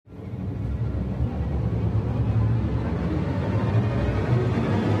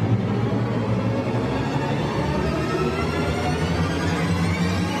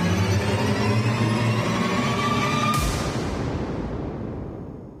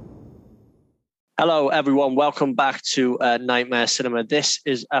Hello, everyone. Welcome back to Nightmare Cinema. This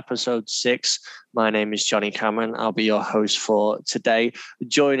is episode 6. My name is Johnny Cameron. I'll be your host for today.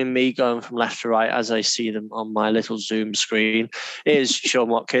 Joining me, going from left to right as I see them on my little Zoom screen, is Sean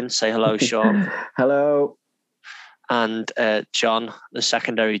Watkins. Say hello, Sean. Hello. And John, the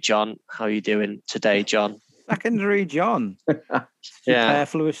secondary John. How are you doing today, John? Secondary John. Yeah.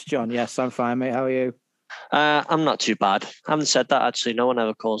 Superfluous John. Yes, I'm fine, mate. How are you? I'm not too bad. I haven't said that, actually. No one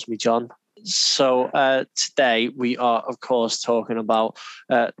ever calls me John. So today we are, of course, talking about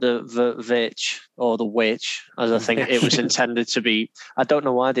the Witch, or the Witch, as I think it was intended to be. I don't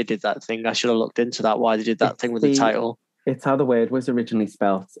know why they did that thing. I should have looked into that, why they did that thing with the title. It's how the word was originally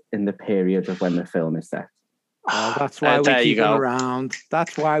spelt in the period of when the film is set. Oh, that's why we keep you around.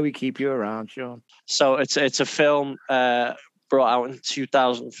 That's why we keep you around, Sean. So it's a film brought out in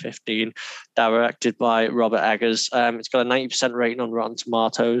 2015, directed by Robert Eggers. It's got a 90% rating on Rotten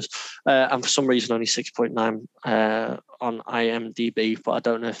Tomatoes, and for some reason only 6.9 on IMDb, but I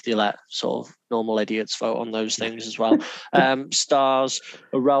don't know if they let sort of normal idiots vote on those things as well. Stars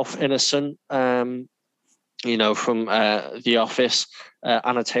Ralph Ineson, from The Office,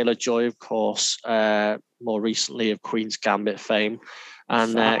 Anna Taylor-Joy, of course, more recently of Queen's Gambit fame,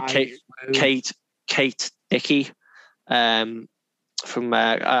 and Kate Dickie. From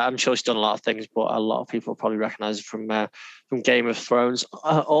I'm sure she's done a lot of things, but a lot of people probably recognise her from Game of Thrones.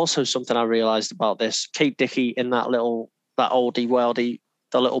 Also, something I realised about this: Kate Dickie in that oldie worldy,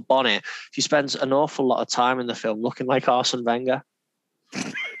 the little bonnet. She spends an awful lot of time in the film looking like Arsene Wenger.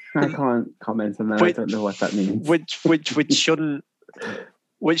 I can't comment on that. I don't know what that means. Which shouldn't.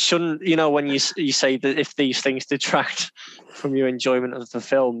 When you say that if these things detract from your enjoyment of the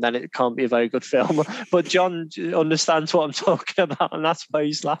film, then it can't be a very good film. But John understands what I'm talking about, and that's why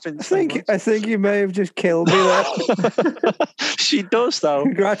he's laughing. I think you may have just killed me there. She does, though.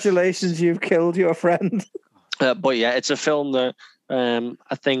 Congratulations, you've killed your friend. But yeah, it's a film that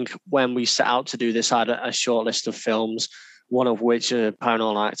I think when we set out to do this, I had a short list of films, one of which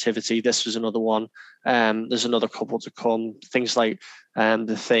Paranormal Activity. This was another one. There's another couple to come. Things like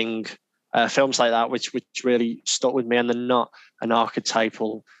The Thing, films like that, which really stuck with me, and they're not an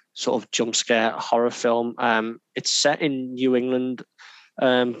archetypal sort of jump scare horror film. It's set in New England,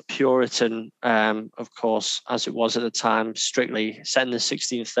 Puritan, of course, as it was at the time, strictly set in the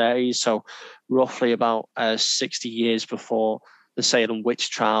 1630s, so roughly about 60 years before the Salem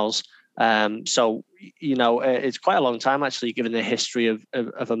witch trials. So it's quite a long time, actually, given the history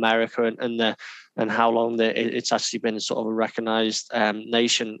of America and how long it's actually been sort of a recognized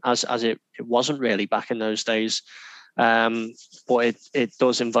nation, as it wasn't really back in those days. But it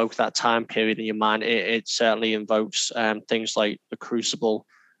does invoke that time period in your mind. It certainly invokes things like The Crucible.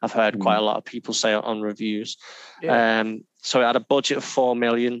 I've heard quite a lot of people say it on reviews. Yeah. So it had a budget of $4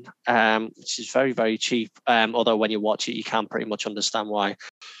 million, which is very, very cheap. Although when you watch it, you can pretty much understand why.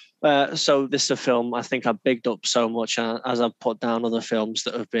 So this is a film I think I've bigged up so much as I've put down other films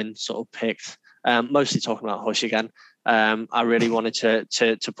that have been sort of picked. Mostly talking about Hush again. I really wanted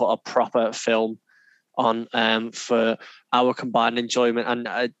to put a proper film on for our combined enjoyment, and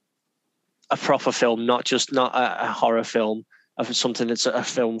a proper film, not a horror film, of something that's a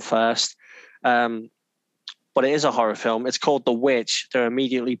film first. But it is a horror film. It's called The Witch. They're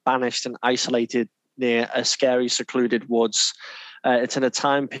immediately banished and isolated near a scary, secluded woods. It's in a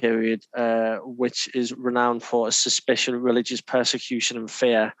time period which is renowned for suspicion, religious persecution, and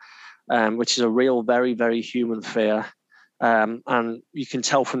fear, which is a real, very, very human fear. And you can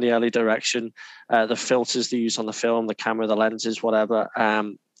tell from the early direction, the filters they use on the film, the camera, the lenses, whatever.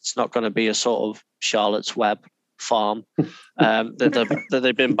 It's not going to be a sort of Charlotte's Web farm that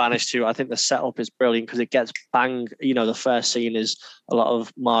they've been banished to. I think the setup is brilliant because it gets bang. The first scene is a lot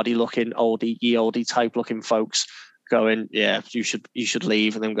of Mardy looking, oldie type looking folks going, yeah, you should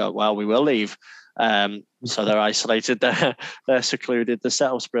leave, and then go, well, we will leave. So they're isolated, they're secluded. The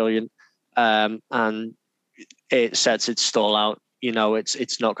setup's brilliant, and it sets its stall out.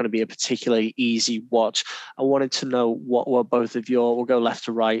 It's not going to be a particularly easy watch. I wanted to know what were both of your, we'll go left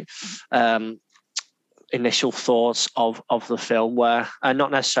to right, initial thoughts of the film were, and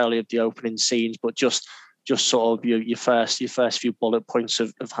not necessarily of the opening scenes, but just sort of your first few bullet points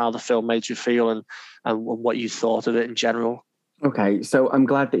of how the film made you feel and what you thought of it in general. Okay, so I'm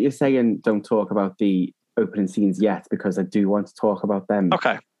glad that you're saying don't talk about the opening scenes yet, because I do want to talk about them.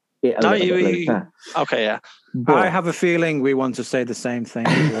 Okay. Later. Okay, yeah. But I have a feeling we want to say the same thing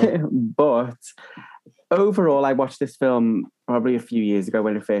as well. But overall, I watched this film probably a few years ago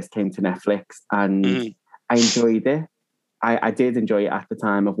when it first came to Netflix, and I enjoyed it. I did enjoy it at the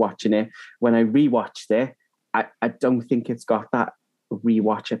time of watching it. When I rewatched it, I don't think it's got that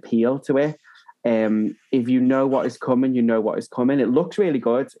rewatch appeal to it. If you know what is coming, you know what is coming. It looks really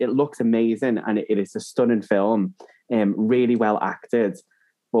good. It looks amazing, and it is a stunning film. Really well acted,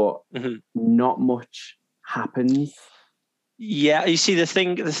 but not much happens. Yeah, you see, the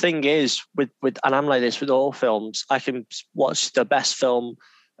thing is with and I'm like this with all films. I can watch the best film,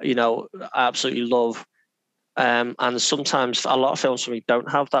 I absolutely love. And sometimes a lot of films for me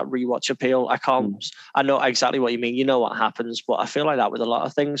don't have that rewatch appeal. I know exactly what you mean. You know what happens, but I feel like that with a lot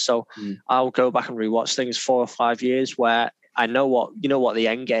of things. So I'll go back and rewatch things 4 or 5 years where I know what the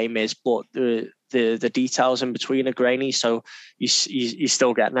end game is, but the details in between are grainy. So you're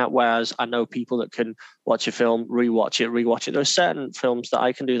still getting that. Whereas I know people that can watch a film, rewatch it. There are certain films that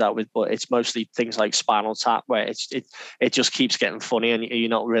I can do that with, but it's mostly things like Spinal Tap, where it just keeps getting funny and you're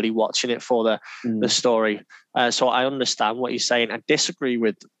not really watching it for the story. So I understand what you're saying. I disagree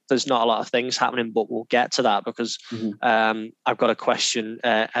with there's not a lot of things happening, but we'll get to that because I've got a question,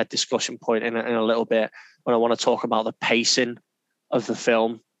 a discussion point in a little bit when I want to talk about the pacing of the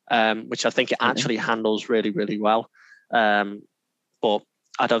film, which I think it actually handles really, really well. But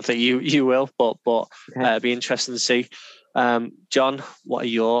I don't think you will, but it'd be interesting to see. John, what are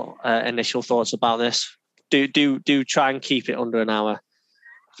your initial thoughts about this? Do try and keep it under an hour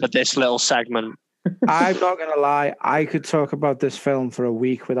for this little segment. I'm not going to lie. I could talk about this film for a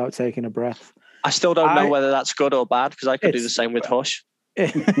week without taking a breath. I still don't know whether that's good or bad because I could do the same with Hush.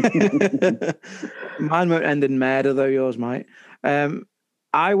 Mine won't end in murder, though yours might.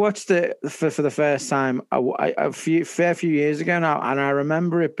 I watched it for the first time a fair few years ago now, and I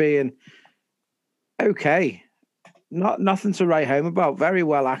remember it being okay. Nothing to write home about. Very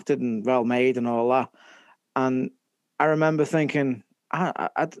well acted and well made and all that. And I remember thinking,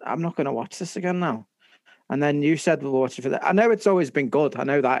 I'm not going to watch this again now. And then you said we'll watch it for that. I know it's always been good. I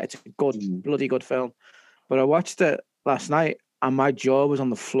know that it's a good, bloody good film. But I watched it last night and my jaw was on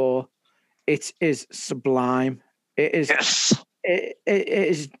the floor. It is sublime. It is. Yes. It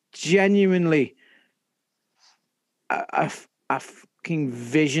is genuinely a fucking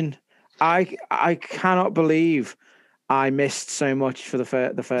vision. I cannot believe I missed so much for the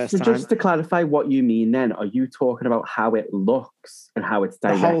first time. Just to clarify what you mean then, are you talking about how it looks and how it's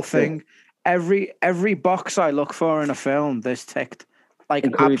directed? The whole thing. Every box I look for in a film, this ticked. Like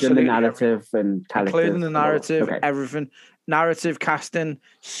including the narrative and characters. Including the narrative, everything. Narrative, casting,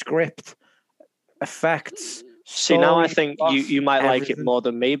 script, effects. See, now I think you might like it more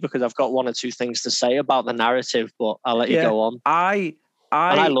than me because I've got one or two things to say about the narrative, but I'll let you go on. I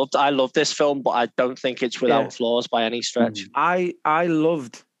loved this film, but I don't think it's without flaws by any stretch. I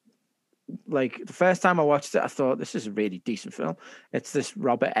loved, like, the first time I watched it, I thought this is a really decent film. It's this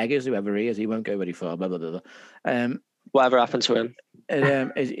Robert Eggers, whoever he is, he won't go very far. Blah, blah, blah, blah. Whatever happened to him?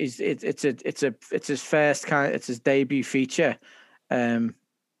 It's his first it's his debut feature.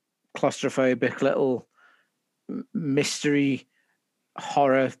 Claustrophobic little mystery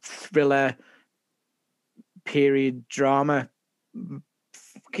horror thriller period drama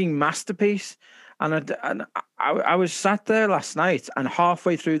fucking masterpiece. And I was sat there last night and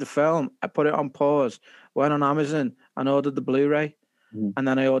halfway through the film I put it on pause, went on Amazon and ordered the Blu-ray, and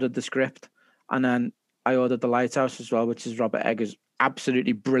then I ordered the script, and then I ordered The Lighthouse as well, which is Robert Eggers'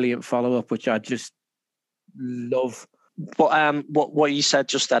 absolutely brilliant follow-up, which I just love. But what you said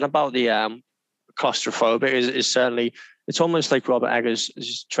just then about the claustrophobic is certainly, it's almost like Robert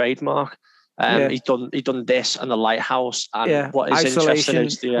Eggers' trademark. He's done this and The Lighthouse, and what is Isolation.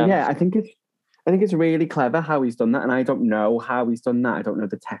 interesting is I think it's really clever how he's done that, and I don't know how he's done that. I don't know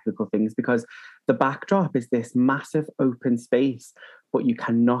the technical things because the backdrop is this massive open space, but you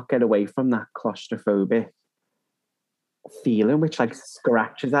cannot get away from that claustrophobic feeling, which like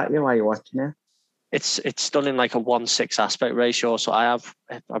scratches at you while you're watching it. It's done in like a 1:6 aspect ratio, so I've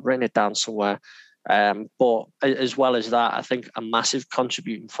written it down somewhere. But as well as that, I think a massive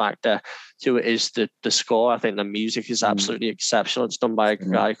contributing factor to it is the score. I think the music is absolutely exceptional. It's done by a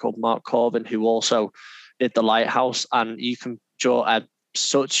guy called Mark Corbin, who also did The Lighthouse, and you can draw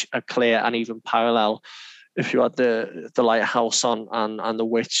such a clear and even parallel if you had the Lighthouse on and The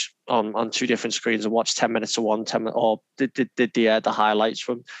Witch on two different screens and watch 10 minutes of one, 10 minutes, or did the highlights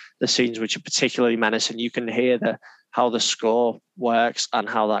from the scenes which are particularly menacing. You can hear how the score works and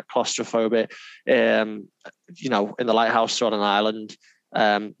how that claustrophobic, in The Lighthouse, they're on an island.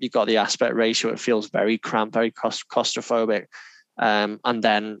 You've got the aspect ratio. It feels very cramped, very claustrophobic. And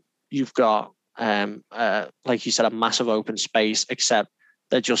then you've got, like you said, a massive open space, except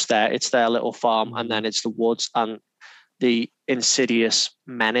they're just there. It's their little farm, and then it's the woods, and the insidious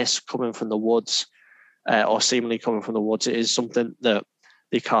menace coming from the woods, or seemingly coming from the woods. It is something that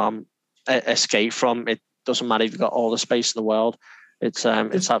they can't escape from. It doesn't matter if you've got all the space in the world. It's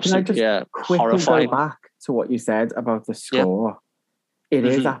Can I absolutely just quickly horrifying. go back to what you said about the score? It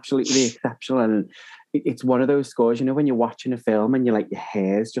is absolutely exceptional, and it's one of those scores, you know, when you're watching a film and you're like, your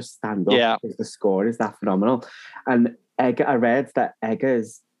hairs just stand up because the score is that phenomenal. And I read that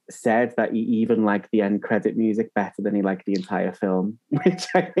Eggers said that he even liked the end credit music better than he liked the entire film, which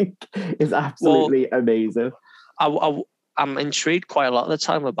I think is absolutely amazing. I'm intrigued quite a lot of the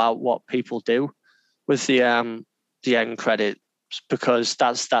time about what people do with the end credits, because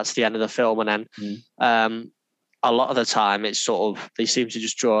that's the end of the film, and then a lot of the time it's sort of, they seem to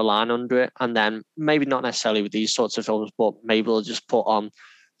just draw a line under it, and then maybe not necessarily with these sorts of films, but maybe they'll just put on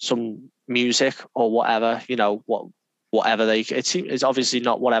some music or whatever, you know, whatever it's obviously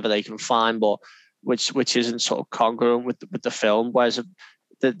not whatever they can find, but which isn't sort of congruent with the film, whereas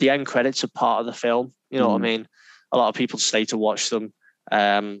the end credits are part of the film, you know what I mean? A lot of people stay to watch them,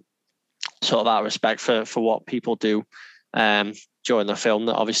 sort of out of respect for what people do during the film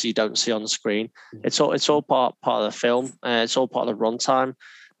that obviously you don't see on the screen. It's all part of the film. It's all part of the runtime.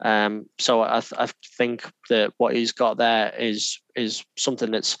 So I think that what he's got there is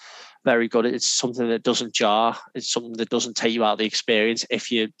something that's very good. It's something that doesn't jar. It's something that doesn't take you out of the experience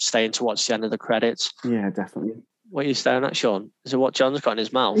if you're staying to watch the end of the credits. Yeah, definitely. What are you staring at, Sean? Is it what John's got in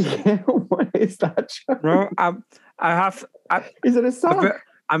his mouth? Yeah, what is that, John? No, is it a song?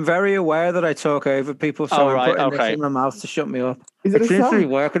 I'm very aware that I talk over people, so I'm putting this in my mouth to shut me up. Is it a seems song? to be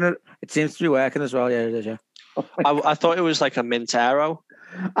working. It seems to be working as well. Yeah, it is. Yeah. Oh I thought it was like a Mintero.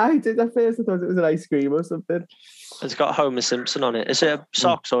 I did at first. I thought it was an ice cream or something. It's got Homer Simpson on it. Is it a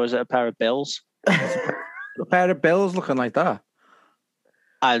socks or is it a pair of bills? A pair of bills looking like that.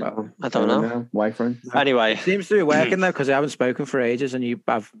 I don't know. Why, friend? Anyway, it seems to be working though, because I haven't spoken for ages, and you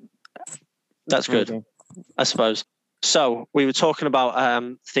have. That's good, I suppose. So we were talking about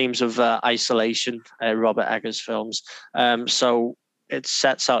themes of isolation, Robert Eggers films. So it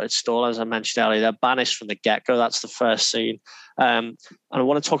sets out its stall, as I mentioned earlier. They're banished from the get-go. That's the first scene. And I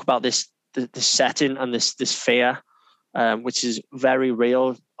want to talk about this setting and this fear, which is very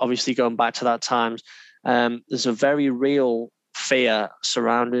real. Obviously, going back to that times, there's a very real fear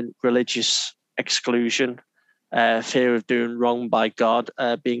surrounding religious exclusion, fear of doing wrong by God,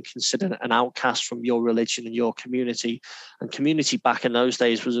 being considered an outcast from your religion and your community. And community back in those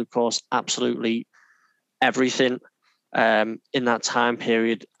days was, of course, absolutely everything in that time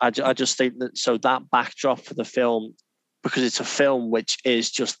period. I just think that, so that backdrop for the film, because it's a film which is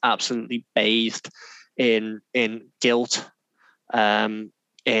just absolutely bathed in guilt, in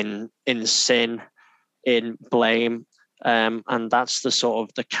sin, in blame, and that's the sort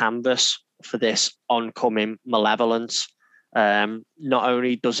of the canvas for this oncoming malevolence. Not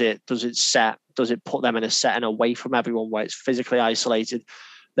only does it put them in a setting away from everyone where it's physically isolated,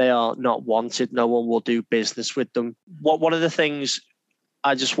 they are not wanted. No one will do business with them. One of the things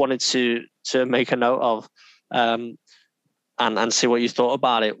I just wanted to make a note of, and see what you thought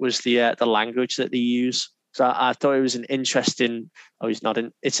about it, was the language that they use. So I thought it was an interesting.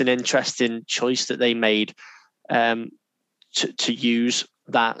 It's an interesting choice that they made to use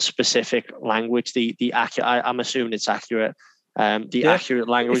that specific language. The accurate. I'm assuming it's accurate. Accurate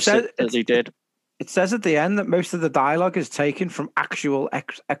language that they did. It says at the end that most of the dialogue is taken from actual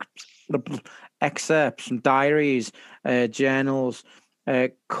excerpts from diaries, journals,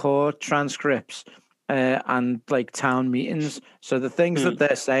 court transcripts, and like town meetings. So the things that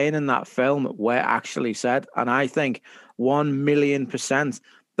they're saying in that film were actually said, and I think 1,000,000%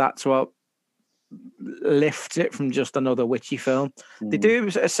 that's what lifts it from just another witchy film. They do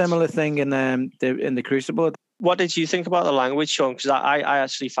a similar thing in the Crucible. What did you think about the language, Sean? Because I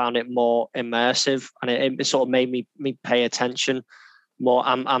actually found it more immersive, and it sort of made me pay attention more.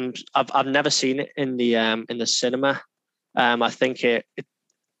 I've never seen it in the cinema. I think it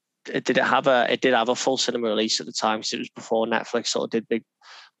did have a full cinema release at the time, because it was before Netflix sort of did big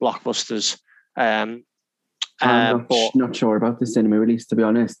blockbusters. I'm not sure about the cinema release, to be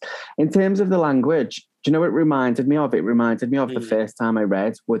honest. In terms of the language, do you know what it reminded me of? It reminded me of the first time I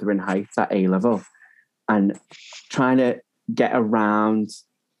read Wuthering Heights at A-level, and trying to get around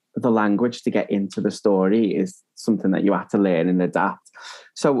the language to get into the story is something that you have to learn and adapt.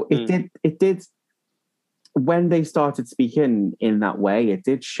 So it did. When they started speaking in that way, it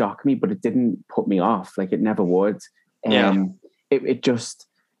did shock me, but it didn't put me off. Like, it never would. It just,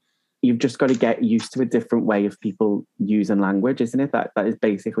 you've just got to get used to a different way of people using language, isn't it? That is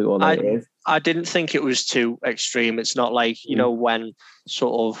basically all it is. I didn't think it was too extreme. It's not like,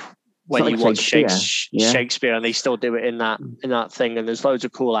 when you watch Shakespeare and they still do it in that thing, and there's loads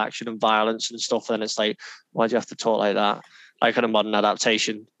of cool action and violence and stuff, and it's like, why do you have to talk like that? Like in a modern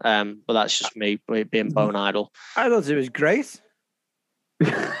adaptation. But that's just me being bone idle. I thought it was great.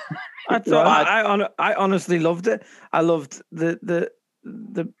 I thought I honestly loved it. I loved the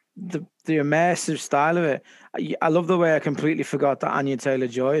immersive style of it. I love the way I completely forgot that Anya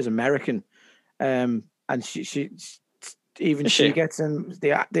Taylor-Joy is American, and she gets in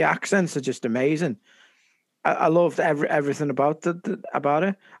the accents are just amazing. I loved everything about about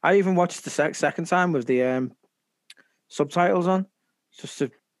it. I even watched the second time with the subtitles on,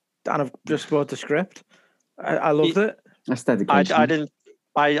 and I've just brought the script. I loved it. That's dedication. I didn't.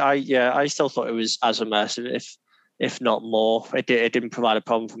 I still thought it was as immersive, if not more. It didn't provide a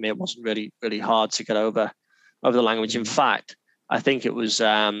problem for me. It wasn't really hard to get over the language. In fact, I think it was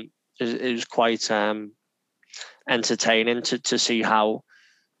quite entertaining to see how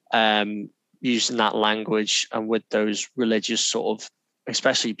using that language and with those religious sort of,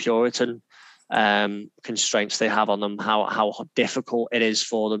 especially Puritan constraints they have on them, how difficult it is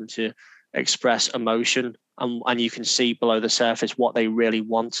for them to express emotion, and you can see below the surface what they really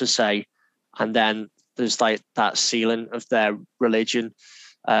want to say, and then there's like that ceiling of their religion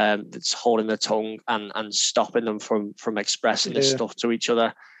that's holding their tongue and stopping them from expressing this stuff to each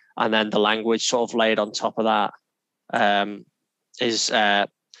other, and then the language sort of laid on top of that is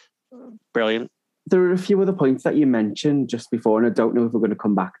brilliant. There are a few other points that you mentioned just before, and I don't know if we're going to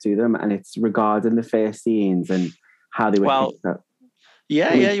come back to them, and it's regarding the first scenes and how they were picked up.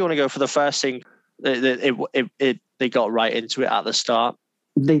 Yeah, you want to go for the first scene? They got right into it at the start.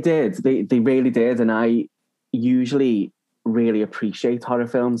 They did. They really did, and I usually really appreciate horror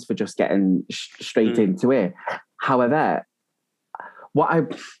films for just getting straight into it. However,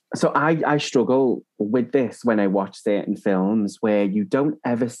 I struggle with this when I watch certain films where you don't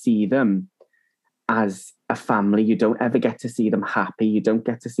ever see them as a family. You don't ever get to see them happy. You don't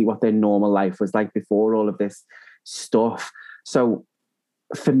get to see what their normal life was like before all of this stuff. So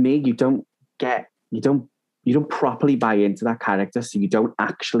for me, you don't properly buy into that character, so you don't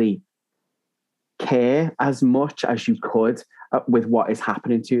actually care as much as you could with what is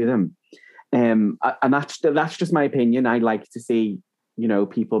happening to them. And that's just my opinion. I like to see,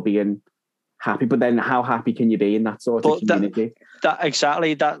 people being happy, but then how happy can you be in that sort of community?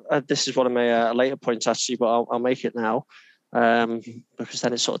 This is one of my later points actually, but I'll make it now. Because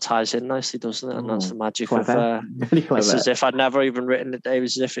then it sort of ties in nicely, doesn't it? And that's the magic clever. Of it's as if I'd never even written it. It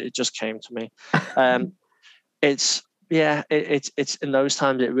was as if it just came to me. It's in those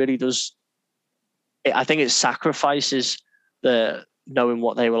times it really does. I think it sacrifices the knowing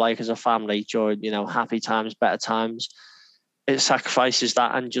what they were like as a family during happy times, better times. It sacrifices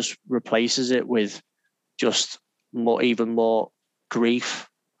that and just replaces it with just even more grief.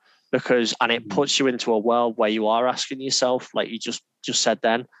 And it puts you into a world where you are asking yourself, like you just said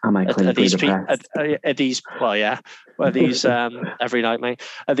then, are these people? Are these every night, mate?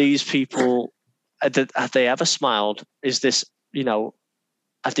 Are these people? Have they ever smiled? Is this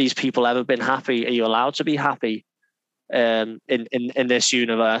have these people ever been happy? Are you allowed to be happy in this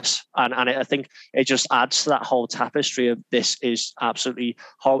universe? And I think it just adds to that whole tapestry of this is absolutely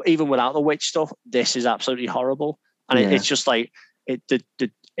horrible. Even without the witch stuff, this is absolutely horrible. And it's just like it.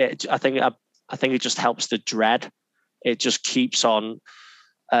 I think it just helps the dread. It just keeps on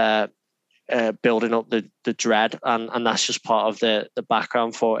building up the dread, and that's just part of the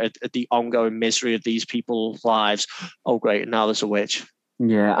background for it, the ongoing misery of these people's lives. Oh, great! Now there's a witch.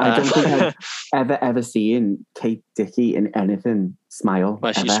 Yeah, I don't think I've ever seen Kate Dickie in anything smile.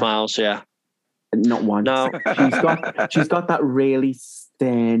 Where she smiles, yeah. Not once. No, she's got that really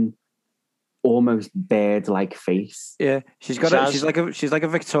stern, almost bird-like face. Yeah, she's like a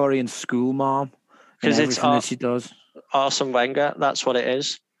Victorian school mom. Because it's everything that she does. Arsene Wenger, that's what it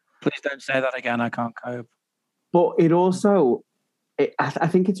is. Please don't say that again. I can't cope. But it also, I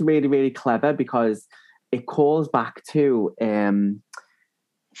think it's really, really clever because it calls back to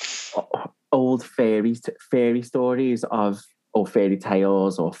old fairy stories or fairy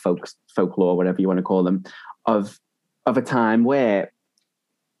tales or folklore, whatever you want to call them, of a time where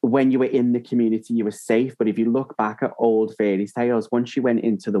when you were in the community, you were safe. But if you look back at old fairy tales, once you went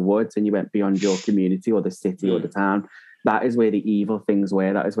into the woods and you went beyond your community or the city or the town, that is where the evil things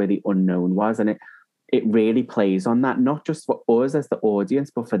were. That is where the unknown was. And it really plays on that, not just for us as the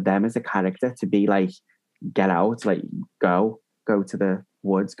audience, but for them as a character to be like, get out, like go to the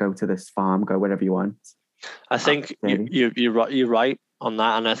woods, go to this farm, go wherever you want. I think you're right on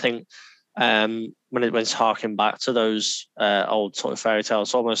that. And I think when it's harking back to those old sort of fairy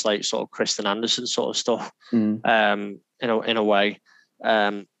tales, almost like sort of Kristen Anderson sort of stuff, in a way.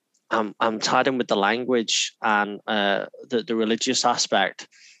 I'm tied in with the language and the religious aspect.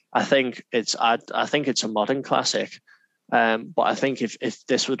 I think it's a modern classic, but I think if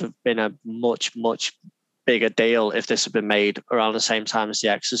this would have been a much bigger deal if this had been made around the same time as The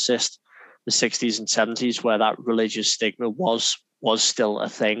Exorcist, the 60s and 70s, where that religious stigma was still a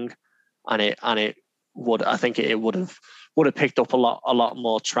thing, and it would, I think it would have picked up a lot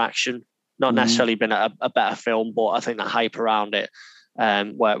more traction. Not necessarily been a better film, but I think the hype around it.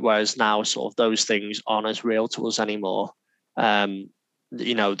 Whereas now, sort of those things aren't as real to us anymore. The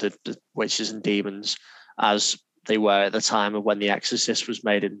witches and demons as they were at the time of when The Exorcist was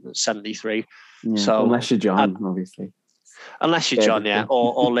made in 73. Yeah, so unless you're John, obviously. Unless you're John, yeah,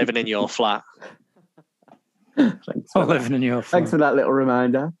 or living in your flat. Thanks or living in your flat. Thanks for that little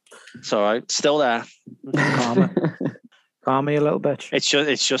reminder. It's all right. Still there. Calm me a little bit. It's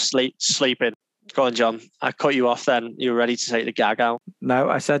just sleeping. Go on, John. I cut you off then. You were ready to take the gag out. No,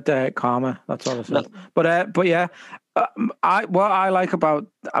 I said karma. That's all I said. No. But yeah, what I like about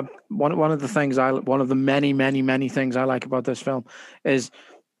one of the things one of the many things I like about this film is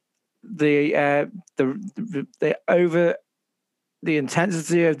the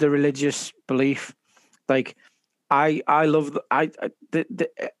intensity of the religious belief. Like I love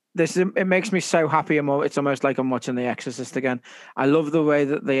this. It makes me so happy. It's almost like I'm watching The Exorcist again. I love the way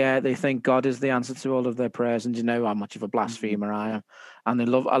that they think God is the answer to all of their prayers, and you know how much of a blasphemer I am. And I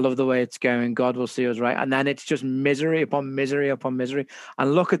love the way it's going. God will see us right, and then it's just misery upon misery upon misery.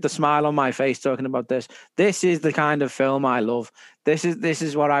 And look at the smile on my face talking about this. This is the kind of film I love. This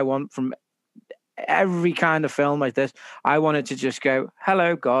is what I want from every kind of film like this. I wanted to just go,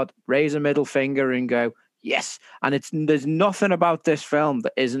 hello, God, raise a middle finger and go, yes. And there's nothing about this film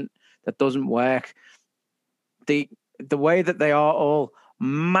that doesn't work. The way that they are all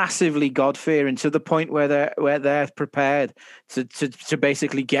massively God-fearing to the point where they're prepared to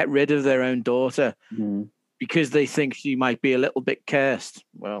basically get rid of their own daughter because they think she might be a little bit cursed.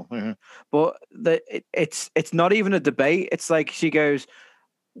 Well, but it's not even a debate. It's like she goes,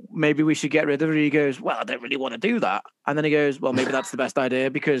 maybe we should get rid of her. He goes, well, I don't really want to do that. And then he goes, well, maybe that's the best idea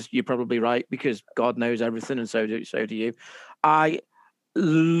because you're probably right, because God knows everything and so do you. I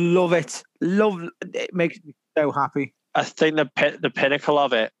love it. It makes me so happy. I think the pinnacle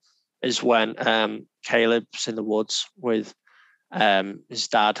of it is when Caleb's in the woods with his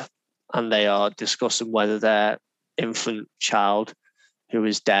dad, and they are discussing whether their infant child who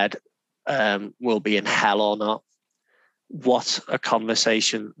is dead will be in hell or not. What a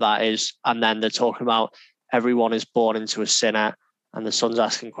conversation that is. And then they're talking about everyone is born into a sinner, and the son's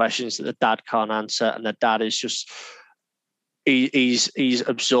asking questions that the dad can't answer, and the dad is just he's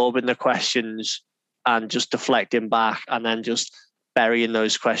absorbing the questions and just deflecting back, and then just burying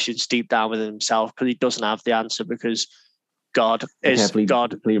those questions deep down within himself because he doesn't have the answer, because God is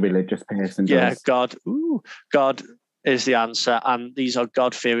God. Religious person. Yeah, God is the answer, and these are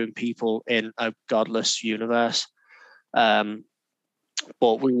God-fearing people in a godless universe.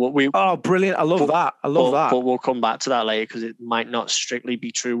 But we oh, brilliant! I love that. But we'll come back to that later because it might not strictly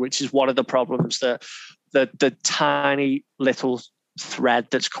be true, which is one of the problems that the tiny little thread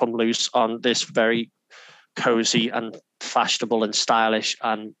that's come loose on this very cozy and fashionable and stylish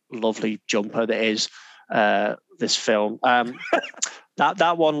and lovely jumper that is this film.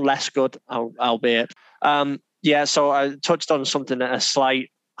 That one less good, albeit. Yeah, so I touched on something, a slight,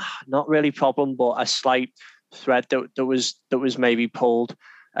 not really problem, but a slight thread that was maybe pulled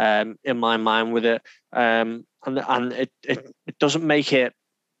in my mind with it, and it doesn't make it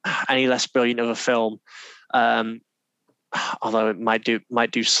any less brilliant of a film, although it might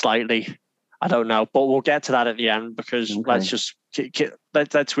do slightly. I don't know, but we'll get to that at the end because let's just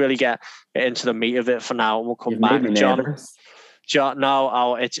let's really get into the meat of it for now, and we'll come back. John,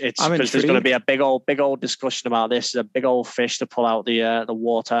 no, it's because there's going to be a big old discussion about this. There's a big old fish to pull out the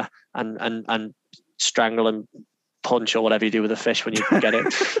water and strangle and punch or whatever you do with a fish when you get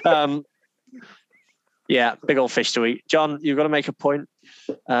it. Yeah, big old fish to eat. John, you've got to make a point.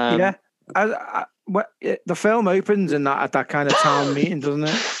 Yeah, the film opens in that kind of town meeting, doesn't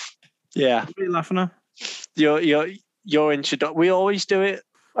it? Yeah. What are you laughing at? Your introduction. We always do it.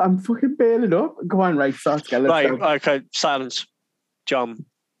 I'm fucking bailing up. Go on, right, start together. Right, okay, silence. John.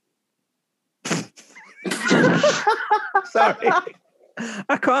 Sorry.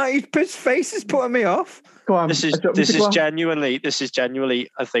 I can't. His face is putting me off. Go on. This is genuinely,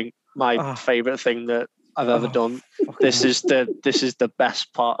 I think, my favourite thing that I've ever done. This is the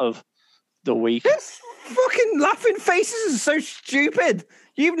best part of the week. This fucking laughing faces is so stupid.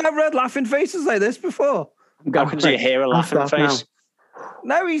 You've never had laughing faces like this before. How can you hear a laughing face?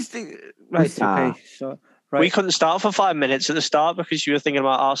 No, he's right. Okay, so right. We couldn't start for 5 minutes at the start because you were thinking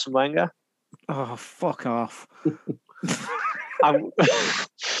about Arsene Wenger. Oh, fuck off.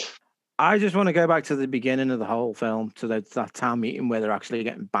 I just want to go back to the beginning of the whole film, to that town meeting where they're actually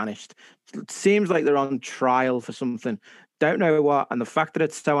getting banished. It seems like they're on trial for something. Don't know what, and the fact that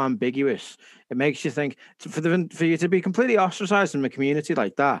it's so ambiguous, it makes you think for you to be completely ostracized from a community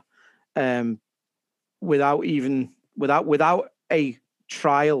like that, without a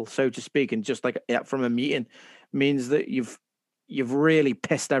trial, so to speak, and just like from a meeting, means that you've really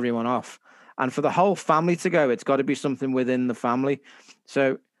pissed everyone off. And for the whole family to go, it's got to be something within the family.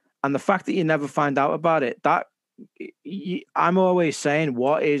 So, and the fact that you never find out about it, I'm always saying,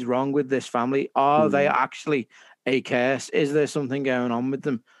 what is wrong with this family? Are they actually a curse? Is there something going on with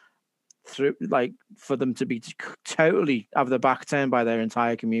them for them to be totally have their back turned by their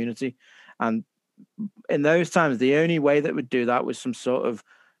entire community? And in those times, the only way that would do that was some sort of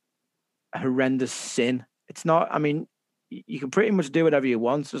horrendous sin. It's not, I mean, you can pretty much do whatever you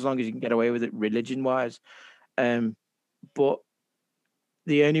want as long as you can get away with it religion-wise. But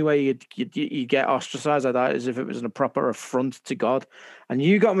the only way you get ostracized like that is if it was a proper affront to God. And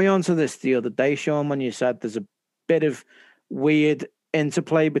you got me onto this the other day, Sean, when you said there's a bit of weird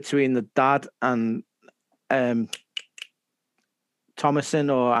interplay between the dad and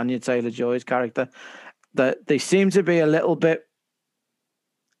Thomasin, or Anya Taylor-Joy's character, that they seem to be a little bit,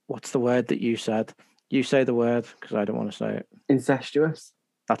 what's the word that you said? You say the word, because I don't want to say it. Incestuous.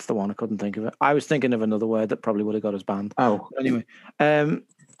 That's the one. I couldn't think of it. I was thinking of another word that probably would have got us banned. Oh. Anyway.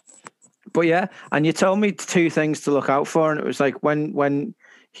 But yeah, and you told me 2 things to look out for, and it was like when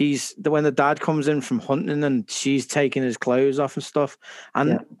the dad comes in from hunting and she's taking his clothes off and stuff.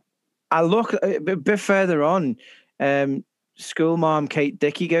 And I look a bit further on, school mom Kate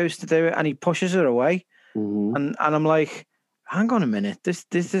Dickie goes to do it and he pushes her away. Mm-hmm. And I'm like, hang on a minute, this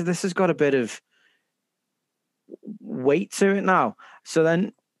has got a bit of weight to it now. So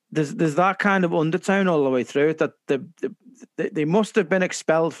then there's that kind of undertone all the way through it, that they must have been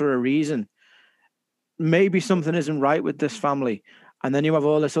expelled for a reason. Maybe something isn't right with this family. And then you have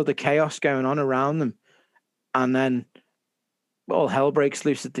all this other chaos going on around them. And then all hell breaks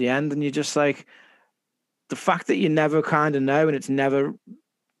loose at the end. And you're just like, the fact that you never kind of know and it's never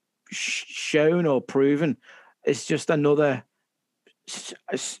shown or proven, it's just another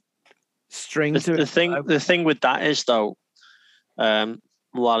string to it. The thing with that is, though,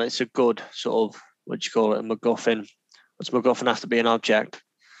 while it's a good sort of, what do you call it, a MacGuffin, MacGuffin has to be an object.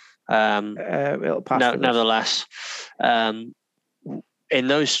 It'll pass Nevertheless, in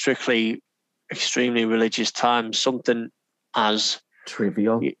those strictly extremely religious times, something as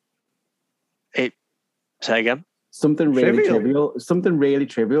trivial. Say again. Something really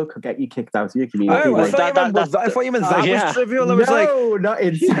trivial could get you kicked out of your community. Oh, I thought you meant that was trivial. I was not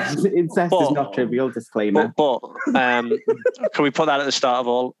incest. Incest is not trivial. Disclaimer. But can we put that at the start of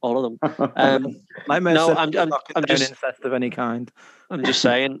all of them? I'm just incest of any kind. I'm just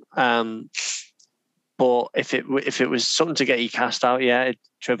saying. But if it was something to get you cast out, it's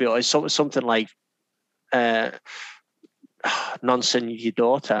trivial. It's something like nonsense your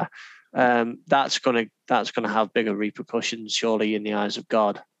daughter. That's gonna have bigger repercussions, surely, in the eyes of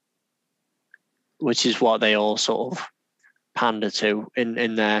God, which is what they all sort of pander to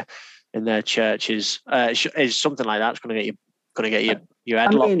in their churches. Is something like that's gonna get your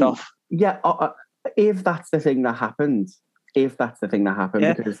head lopped off. Yeah, if that's the thing that happened.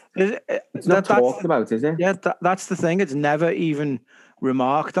 Because it's not talked about, is it? Yeah, that's the thing. It's never even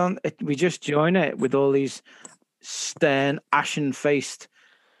remarked on. We just join it with all these stern, ashen-faced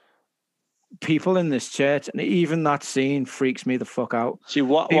people in this church, and even that scene freaks me the fuck out. See,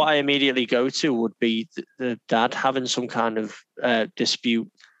 what I immediately go to would be the dad having some kind of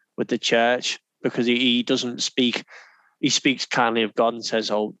dispute with the church, because he doesn't speak. He speaks kindly of God and says,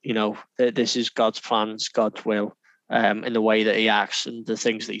 "Oh, this is God's plans, God's will." In the way that he acts and the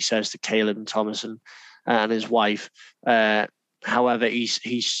things that he says to Caleb and Thomasin and his wife. However,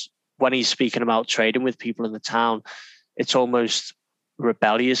 he's when he's speaking about trading with people in the town, it's almost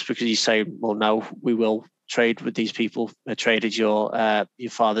rebellious, because he's saying, "Well, no, we will trade with these people. I traded your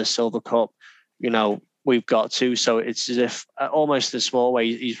father's silver cup. We've got to." So it's as if, almost in a small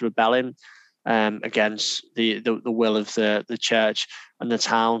way, he's rebelling against the will of the church and the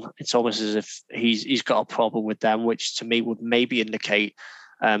town. It's almost as if he's got a problem with them, which to me would maybe indicate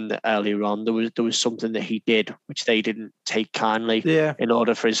that earlier on there was something that he did which they didn't take kindly in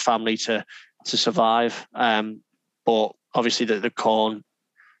order for his family to survive. But obviously the corn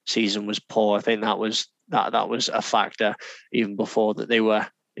season was poor. I think that was a factor even before that they were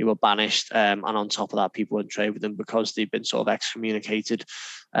banished, and on top of that, people wouldn't trade with them because they'd been sort of excommunicated.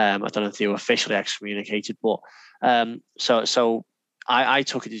 I don't know if they were officially excommunicated, but so I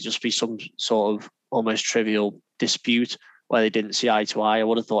took it to just be some sort of almost trivial dispute where they didn't see eye to eye. I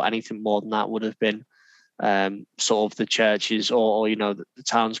would have thought anything more than that would have been sort of the churches or the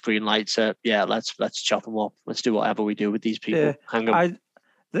town's green light to let's chop them up. Let's do whatever we do with these people. Yeah, Hang them.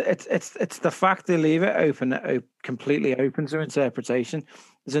 It's the fact they leave it open, completely open to interpretation.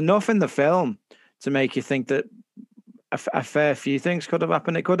 There's enough in the film to make you think that a fair few things could have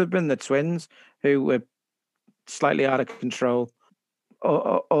happened. It could have been the twins who were slightly out of control,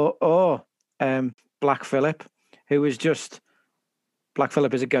 or Black Phillip, who was just Black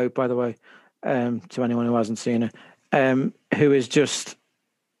Phillip is a goat, by the way, to anyone who hasn't seen it, who is just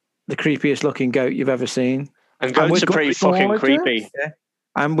the creepiest looking goat you've ever seen. And goats are pretty fucking creepy. Yeah.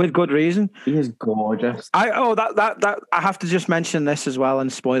 And with good reason. He is gorgeous. I have to just mention this as well,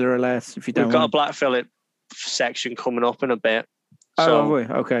 and spoiler alert if you don't. We've got a Black Phillip section coming up in a bit. So, have we?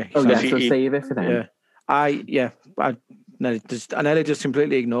 Okay. Oh, so save it for them. Yeah. I nearly just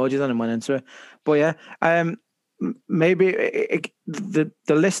completely ignored you then and went into it. But yeah, maybe the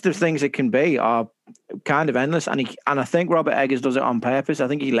list of things it can be are kind of endless, and I think Robert Eggers does it on purpose. I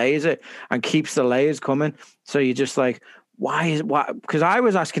think he layers it and keeps the layers coming. So you're just like, why? Because I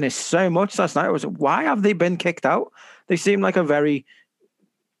was asking this so much last night. Why have they been kicked out? They seem like a very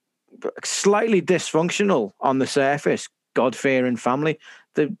slightly dysfunctional on the surface, God-fearing family.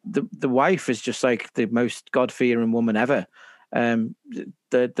 The wife is just like the most God-fearing woman ever.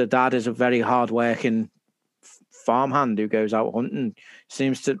 The dad is a very hard-working farmhand who goes out hunting.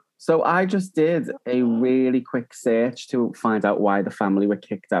 Seems to. So I just did a really quick search to find out why the family were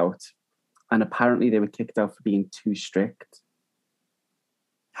kicked out. And apparently they were kicked out for being too strict.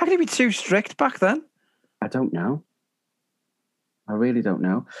 How can you be too strict back then? I don't know. I really don't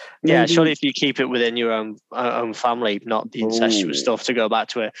know. Yeah, surely if you keep it within your own family, not the incestuous stuff, to go back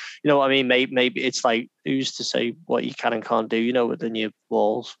to it. You know what I mean? Maybe it's like, who's to say what you can and can't do, within your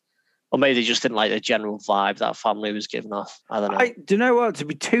walls? Or maybe they just didn't like the general vibe that family was giving off. I don't know. Do you know what? To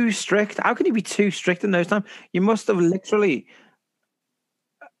be too strict? How can you be too strict in those times? You must have literally...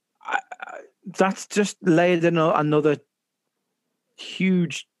 that's just laid in another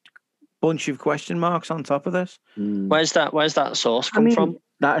huge bunch of question marks on top of this. Where's that source come from?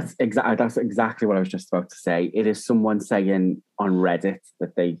 That's exactly what I was just about to say. It is someone saying on Reddit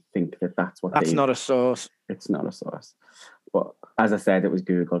that they think that's what. That's not a source. It's not a source. But as I said, it was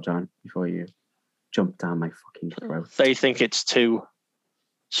Google, John, before you jumped down my fucking throat. They think it's too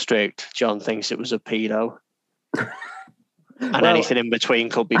strict. John thinks it was a pedo. And anything in between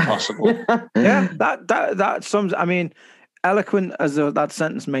could be possible. Yeah, that sums. I mean, eloquent as that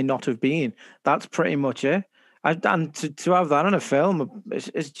sentence may not have been, that's pretty much it. And to have that on a film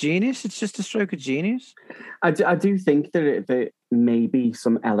is genius. It's just a stroke of genius. I do think that there may be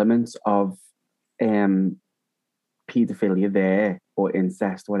some elements of paedophilia there, or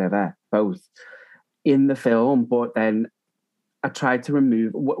incest, whatever, both in the film. But then I tried to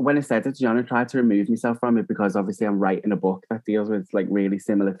remove, when I said it to John, I tried to remove myself from it because obviously I'm writing a book that deals with like really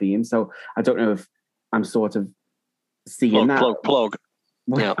similar themes. So I don't know if I'm sort of seeing plug.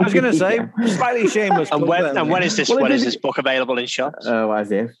 Yeah. I was going to say, slightly shameless. And when is this book available in shops? Oh,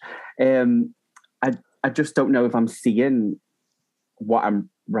 as if. I just don't know if I'm seeing what I'm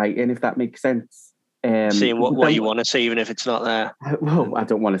writing, if that makes sense. Seeing what you want to see, even if it's not there. Well, I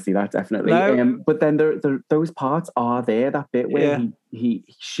don't want to see that, definitely. No. But then those parts are there. That bit where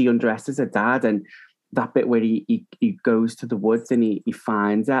she undresses her dad, and that bit where he goes to the woods and he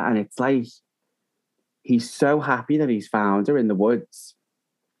finds her, and it's like he's so happy that he's found her in the woods.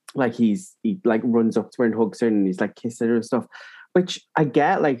 Like he like runs up to her and hugs her, and he's like kissing her and stuff. Which I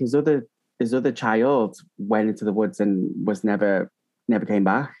get. Like his other child went into the woods and was never came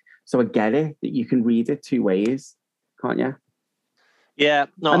back. So I get it that you can read it two ways, can't you? Yeah,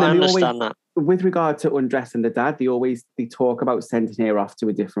 no, I understand that. With regard to undressing the dad, they talk about sending her off to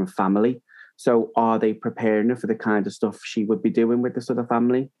a different family. So are they preparing her for the kind of stuff she would be doing with this other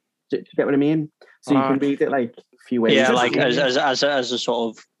family? Do you get what I mean? So you can read it like a few ways. Yeah, like as a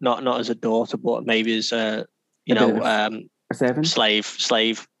sort of not as a daughter, but maybe as a a servant?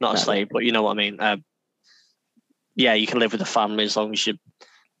 slave, not a slave, but you know what I mean. Yeah, you can live with the family as long as you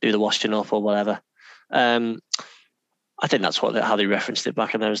do the washing up or whatever. I think that's how they referenced it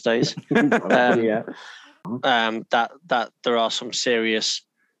back in those days. Yeah. That there are some serious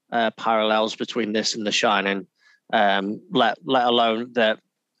parallels between this and The Shining. Let alone that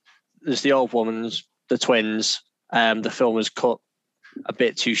there's the old woman's, the twins. The film was cut a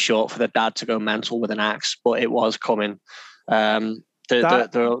bit too short for the dad to go mental with an axe, but it was coming. There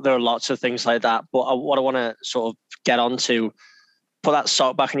are lots of things like that. But what I want to sort of get onto, put that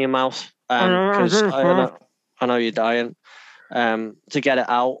sock back in your mouth, because I know you're dying. To get it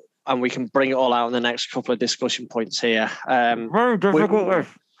out, and we can bring it all out in the next couple of discussion points here. Very difficult.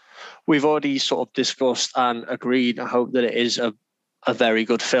 We've already sort of discussed and agreed. I hope that it is a very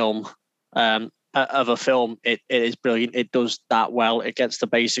good film. Of a film, it is brilliant. It does that well. It gets the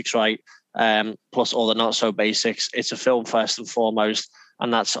basics right, plus all the not so basics. It's a film first and foremost,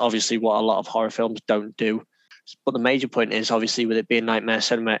 and that's obviously what a lot of horror films don't do. But the major point is, obviously, with it being Nightmare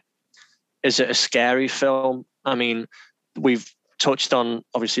Cinema, is it a scary film? I mean, we've touched on,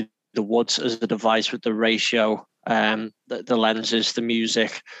 obviously, the woods as the device with the ratio, the lenses, the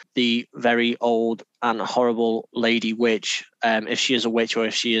music, the very old and horrible lady witch. If she is a witch or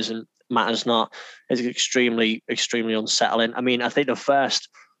if she isn't, matters not. Is extremely, extremely unsettling. I mean, I think the first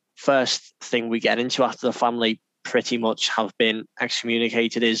thing we get into after the family pretty much have been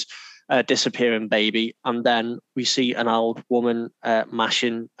excommunicated is a disappearing baby, and then we see an old woman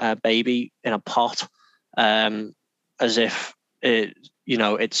mashing a baby in a pot, as if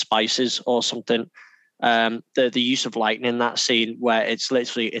it's spices or something. The use of lighting in that scene, where it's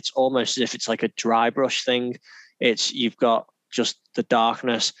almost as if it's like a dry brush thing. You've got just the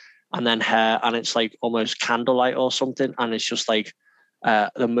darkness and then hair, and it's like almost candlelight or something, and it's just like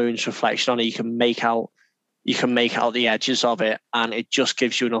the moon's reflection on it. You can make out the edges of it, and it just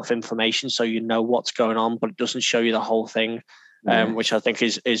gives you enough information so you know what's going on, but it doesn't show you the whole thing, which I think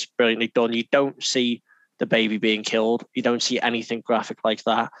is brilliantly done. You don't see the baby being killed. You don't see anything graphic like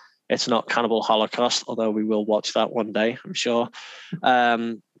that. It's not Cannibal Holocaust, although we will watch that one day, I'm sure.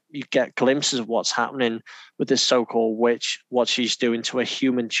 You get glimpses of what's happening with this so-called witch, what she's doing to a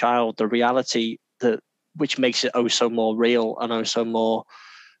human child, the reality which makes it oh so more real and oh so more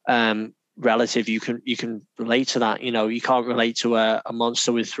relative. You can relate to that. You can't relate to a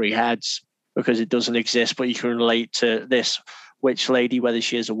monster with 3 heads because it doesn't exist, but you can relate to this witch lady, whether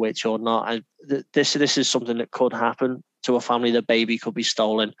she is a witch or not. And this is something that could happen to a family. The baby could be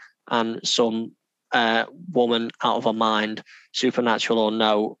stolen, and some woman out of her mind, supernatural or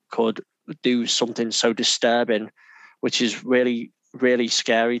no, could do something so disturbing, which is really, really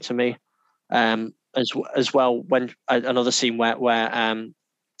scary to me. As well, when another scene where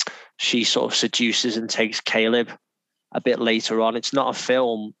she sort of seduces and takes Caleb a bit later on. It's not a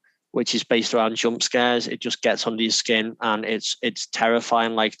film which is based around jump scares. It just gets under your skin, and it's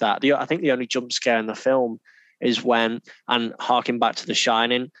terrifying like that. I think the only jump scare in the film is when, and harking back to The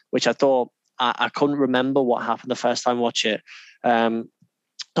Shining, which I thought I couldn't remember what happened the first time I watched it.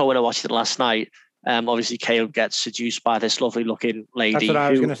 So when I watched it last night, obviously Caleb gets seduced by this lovely looking lady. That's what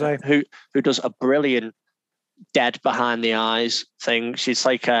I was going to say. Who does a brilliant dead behind the eyes thing. She's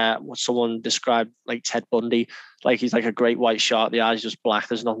like what someone described like Ted Bundy. Like he's like a great white shark. The eyes just black.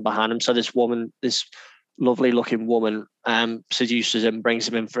 There's nothing behind him. So this lovely looking woman seduces him, brings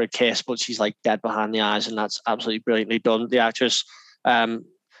him in for a kiss, but she's like dead behind the eyes, and that's absolutely brilliantly done. The actress, and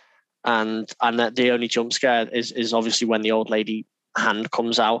that the only jump scare is obviously when the old lady hand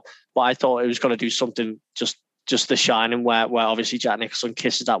comes out. But I thought it was going to do something just The Shining, where obviously Jack Nicholson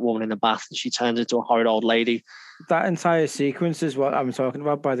kisses that woman in the bath and she turns into a horrid old lady. That entire sequence is what I'm talking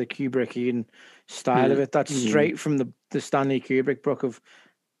about by the Kubrickian style of it. That's straight from the Stanley Kubrick book of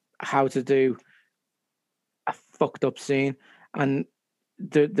how to do a fucked up scene, and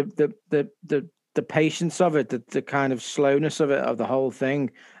the patience of it, the kind of slowness of it, of the whole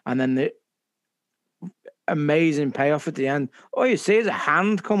thing, and then the amazing payoff at the end. All you see is a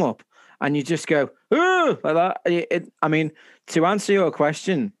hand come up, and you just go, "Ooh," like that. I mean, to answer your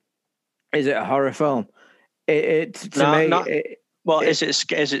question, is it a horror film? Is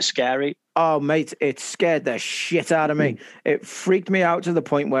it scary? Oh, mate, it scared the shit out of me. It freaked me out to the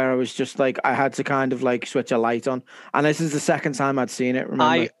point where I was just like, I had to kind of like switch a light on. And this is the second time I'd seen it.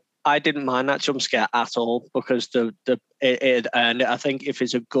 Remember? I didn't mind that jump scare at all, because it earned it. I think if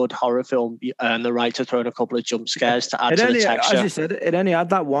it's a good horror film, you earn the right to throw in a couple of jump scares to add to the texture. As you said, it only had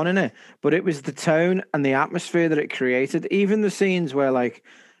that one in it, but it was the tone and the atmosphere that it created. Even the scenes where like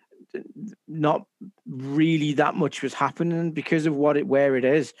not really that much was happening because of where it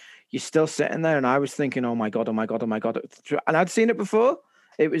is, you're still sitting there, and I was thinking, oh my god, and I'd seen it before.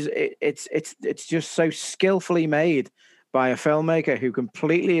 It's just so skillfully made by a filmmaker who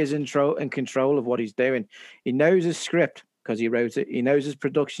completely is in control of what he's doing. He knows his script because he wrote it. He knows his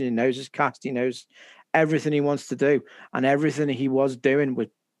production. He knows his cast. He knows everything he wants to do, and everything he was doing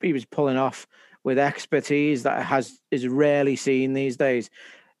he was pulling off with expertise that is rarely seen these days.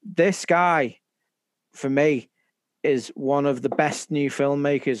 This guy, for me, is one of the best new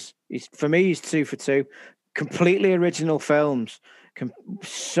filmmakers. For me, he's 2 for 2. Completely original films,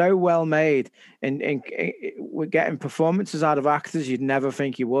 so well made, and we're getting performances out of actors you'd never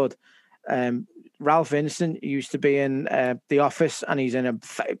think you would. Ralph Vincent used to be in The Office, and he's in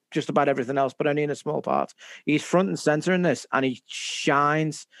just about everything else, but only in a small part. He's front and center in this, and he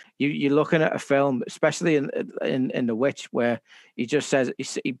shines. You're looking at a film, especially in The Witch, where he just says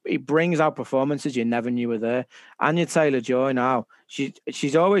he brings out performances you never knew were there. Anya Taylor-Joy now,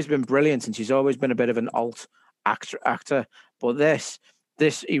 she's always been brilliant, and she's always been a bit of an alt actor, but this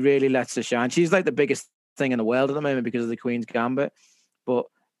he really lets her shine. She's like the biggest thing in the world at the moment because of the Queen's Gambit, but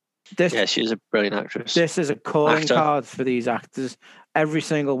she's a brilliant actress. This is a calling card for these actors. Every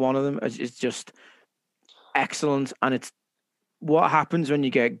single one of them is just excellent, and it's what happens when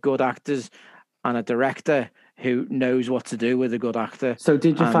you get good actors and a director who knows what to do with a good actor. So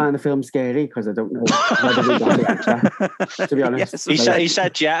did you find the film scary? Because I don't know whether we got the actor, to be honest. Yes, he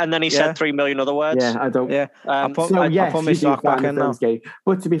said yeah, and then he said 3 million other words. Yeah, I don't. Yeah, I put my sock back in now. Scary.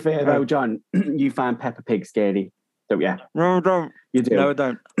 But to be fair though, John, you find Peppa Pig scary, don't you? No, I don't. You do? No, I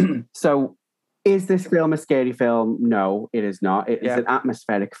don't. So is this film a scary film? No, it is not. It is an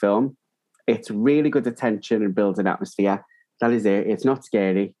atmospheric film. It's really good attention and builds an atmosphere. That is it. It's not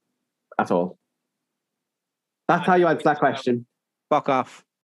scary at all. That's how you answer that question. Fuck off.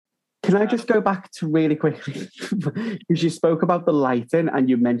 Can I just go back to really quickly? Because you spoke about the lighting and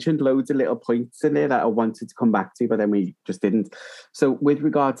you mentioned loads of little points in there that I wanted to come back to, but then we just didn't. So with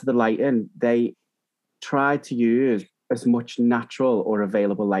regard to the lighting, they tried to use as much natural or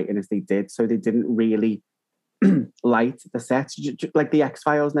available lighting as they did. So they didn't really light the sets. Like the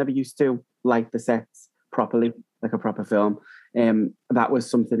X-Files never used to light the sets properly, like a proper film. That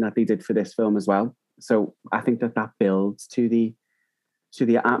was something that they did for this film as well. So I think that builds to the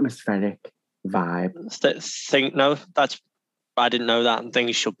atmospheric vibe. I didn't know that, and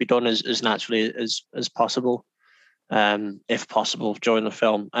things should be done as naturally as possible, if possible, during the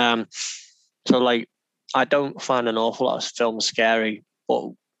film. So like, I don't find an awful lot of films scary, but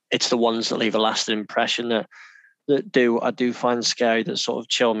it's the ones that leave a lasting impression that I do find scary, that sort of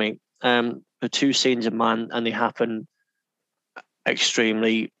chill me. The two scenes in mind, and they happen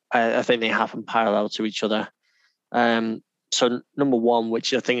extremely. I think they happen parallel to each other. So number one,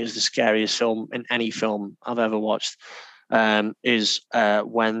 which I think is the scariest film in any film I've ever watched, is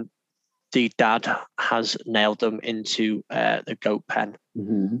when the dad has nailed them into the goat pen.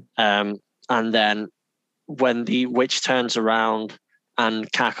 Mm-hmm. And then when the witch turns around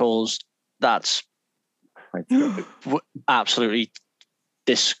and cackles, that's absolutely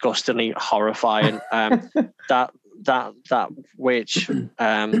disgustingly horrifying. That witch,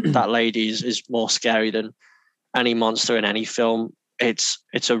 that lady is more scary than any monster in any film. It's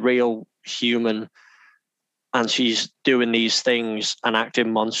a real human, and she's doing these things and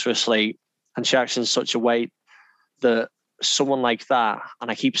acting monstrously, and she acts in such a way that someone like that, and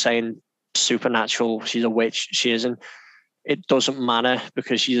I keep saying supernatural, she's a witch, she isn't. It doesn't matter,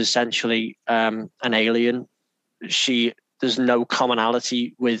 because she's essentially an alien. There's no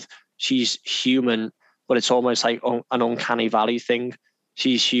commonality with, she's human, but it's almost like an uncanny valley thing.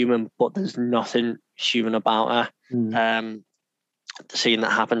 She's human, but there's nothing human about her. The scene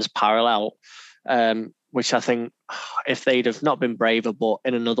that happens parallel, which I think, if they'd have not been braver, but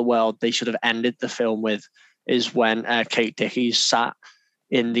in another world, they should have ended the film with, is when Kate Dickie sat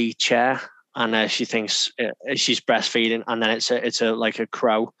in the chair and she thinks she's breastfeeding, and then it's like a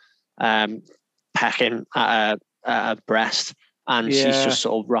crow pecking at her breast, and she's just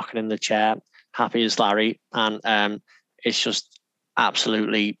sort of rocking in the chair, happy as Larry, and it's just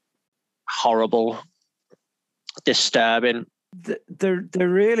absolutely horrible, disturbing. There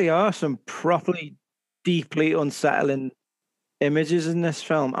really are some properly deeply unsettling images in this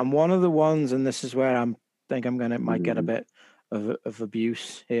film, and one of the ones, and this is where I think I'm might get a bit of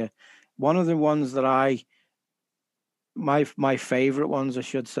abuse here. One of the ones that my favorite ones, I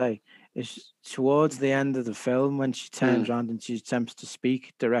should say, is towards the end of the film when she turns around and she attempts to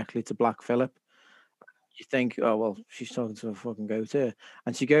speak directly to Black Phillip. You think, oh well, she's talking to a fucking goat here,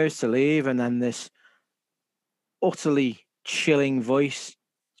 and she goes to leave, and then this utterly chilling voice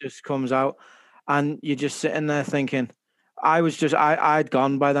just comes out, and you're just sitting there thinking, I'd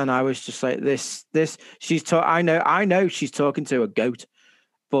gone by then. I was just like, this I know she's talking to a goat,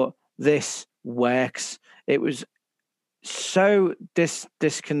 but this works. It was so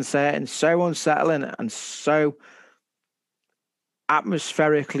disconcerting, so unsettling, and so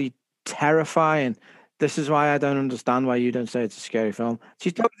atmospherically terrifying. This is why I don't understand why you don't say it's a scary film.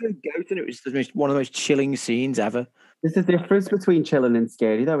 She's talking to a goat, and it was one of the most chilling scenes ever. There's a difference between chilling and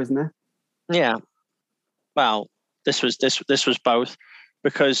scary, though, isn't there? Yeah. Well, this was both,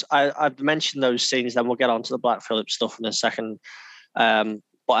 because I've mentioned those scenes. Then we'll get on to the Black Phillip stuff in a second. But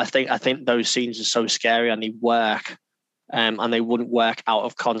I think those scenes are so scary, and they work, and they wouldn't work out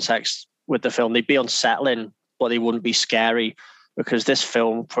of context with the film. They'd be unsettling, but they wouldn't be scary, because this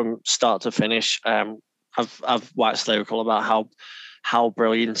film from start to finish, I've waxed lyrical about how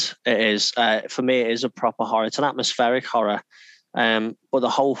brilliant it is. For me, it is a proper horror. It's an atmospheric horror, but the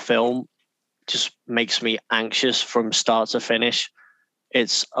whole film just makes me anxious from start to finish.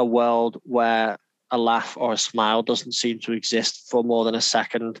 It's a world where a laugh or a smile doesn't seem to exist for more than a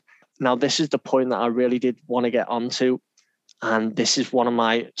second. Now, this is the point that I really did want to get onto, and this is one of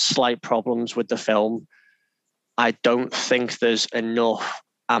my slight problems with the film. I don't think there's enough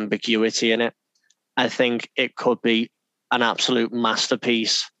ambiguity in it. I think it could be an absolute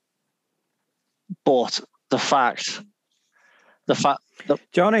masterpiece, but the fact that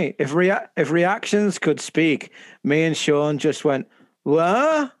Johnny, if reactions could speak, me and Sean just went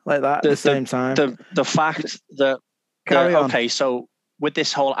what like that at the same time. The fact that Carry on. Okay, so with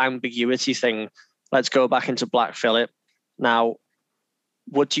this whole ambiguity thing, let's go back into Black Phillip. Now,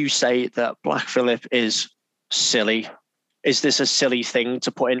 would you say that Black Phillip is silly? Is this a silly thing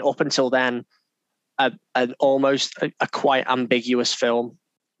to put in? Up until then, an almost a quite ambiguous film.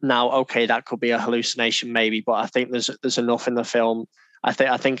 Now, okay, that could be a hallucination maybe, but I think there's enough in the film. I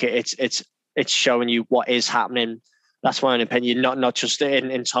think it's showing you what is happening. That's my own opinion, not just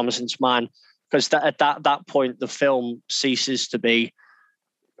in Thomason's mind, because at that point the film ceases to be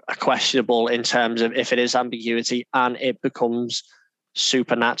questionable in terms of if it is ambiguity, and it becomes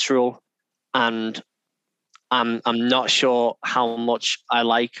supernatural. And I'm not sure how much I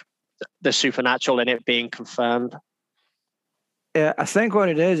like the supernatural in it being confirmed. Yeah, I think what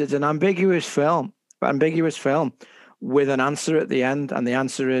it is, it's an ambiguous film with an answer at the end, and the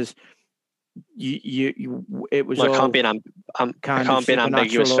answer is it was. Well, it all can't be an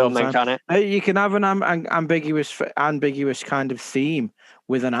ambiguous film, then, can it? You can have an ambiguous kind of theme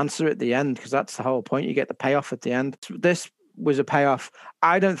with an answer at the end, because that's the whole point. You get the payoff at the end. This was a payoff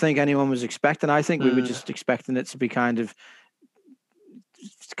I don't think anyone was expecting. I think we were just expecting it to be kind of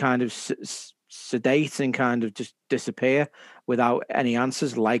sedate and kind of just disappear without any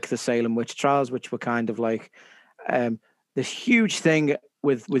answers, like the Salem witch trials, which were kind of like this huge thing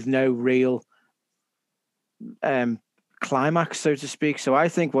with no real climax, so to speak. So I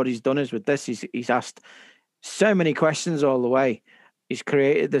think what he's done is, with this, he's asked so many questions all the way. He's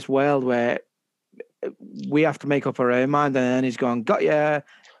created this world where we have to make up our own mind, and then he's gone, got ya.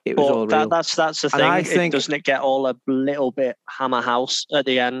 It was all real. That's the thing. I think, doesn't it get all a little bit Hammer House at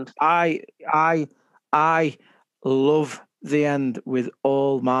the end? I love the end with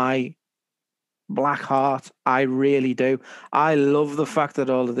all my black heart. I really do. I love the fact that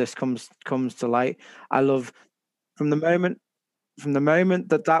all of this comes to light. I love from the moment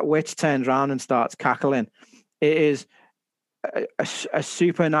that witch turns around and starts cackling. It is a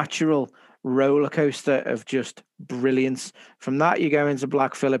supernatural roller coaster of just brilliance. From that, you go into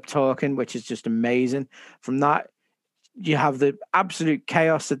Black Phillip talking, which is just amazing. From that, you have the absolute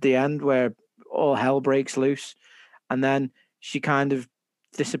chaos at the end where all hell breaks loose, and then she kind of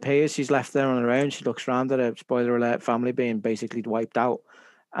disappears. She's left there on her own. She looks around at her, spoiler alert, family being basically wiped out,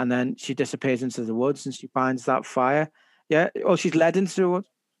 and then she disappears into the woods and she finds that fire. Yeah, or she's led into the woods.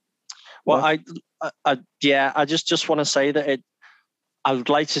 Well, I just want to say that I would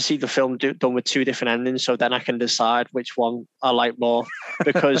like to see the film done with two different endings, so then I can decide which one I like more.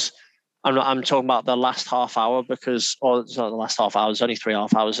 Because I'm talking about the last half hour, it's not the last half hour. There's only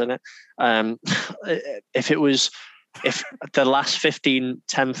 3.5 hours in it. If the last 15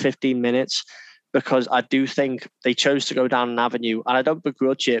 minutes, because I do think they chose to go down an avenue, and I don't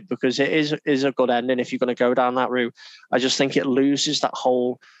begrudge it, because it is a good ending if you're going to go down that route. I just think it loses that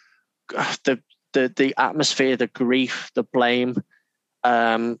whole the atmosphere, the grief, the blame,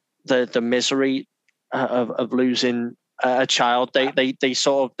 the misery of losing a child. They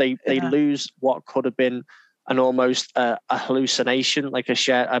lose what could have been an almost a hallucination, like a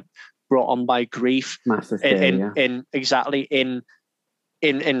share brought on by grief, in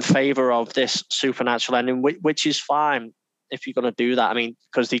favor of this supernatural ending, which is fine if you're going to do that. I mean,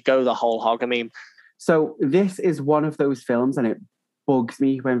 because they go the whole hog. I mean, so this is one of those films, and it bugs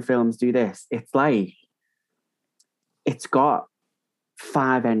me when films do this. It's like it's got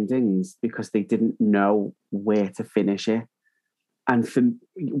 5 endings because they didn't know where to finish it. And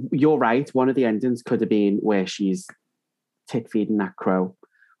you're right, one of the endings could have been where she's tit feeding that crow,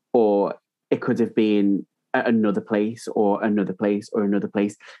 or it could have been another place or another place or another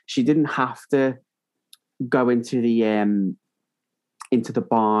place. She didn't have to go into the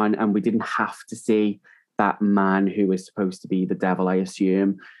barn, and we didn't have to see that man who was supposed to be the devil, I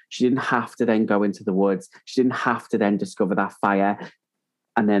assume. She didn't have to then go into the woods. She didn't have to then discover that fire.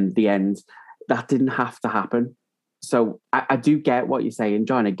 And then the end, that didn't have to happen. So I do get what you're saying,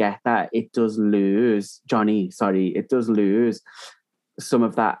 John. I get that it does lose, Johnny, sorry, it does lose some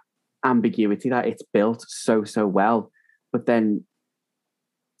of that ambiguity that it's built so well. But then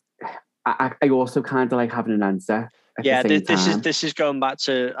I also kind of like having an answer at the same time. This is going back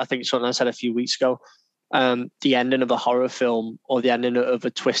to, I think, something I said a few weeks ago. The ending of a horror film or the ending of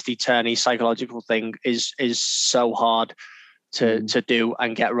a twisty, turny psychological thing is so hard to do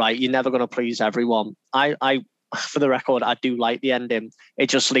and get right. You're never going to please everyone. I for the record, I do like the ending. It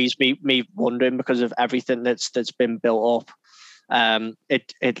just leaves me wondering because of everything that's been built up.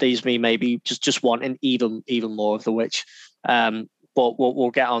 It leaves me maybe just wanting even more of The Witch. But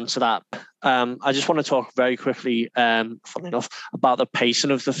we'll get on to that. I just want to talk very quickly, funnily enough, about the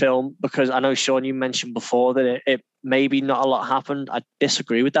pacing of the film, because I know, Sean, you mentioned before that it maybe not a lot happened. I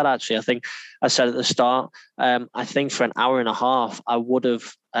disagree with that, actually. I think I said at the start, I think for an hour and a half, I would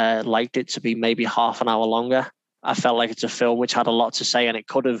have liked it to be maybe half an hour longer. I felt like it's a film which had a lot to say, and it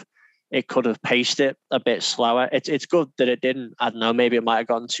could have paced it a bit slower. It's good that it didn't. I don't know, maybe it might have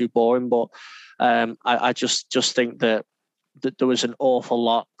gotten too boring, but I just think that there was an awful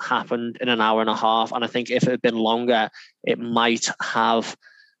lot happened in an hour and a half, and I think if it had been longer, it might have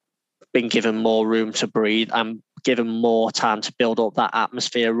been given more room to breathe and given more time to build up that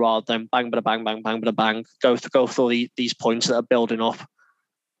atmosphere rather than bang, bada, bang, bang, bang, bada, bang, go through these points that are building up.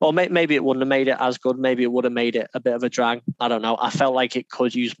 Or maybe it wouldn't have made it as good. Maybe it would have made it a bit of a drag. I don't know. I felt like it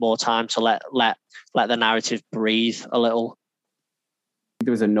could use more time to let the narrative breathe a little. There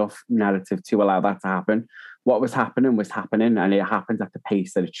was enough narrative to allow that to happen. What was happening, and it happens at the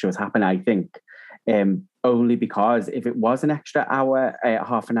pace that it should happen, I think. Only because if it was an extra hour,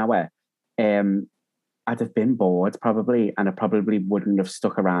 half an hour, I'd have been bored probably, and I probably wouldn't have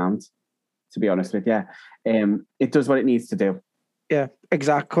stuck around, to be honest with you. It does what it needs to do. Yeah,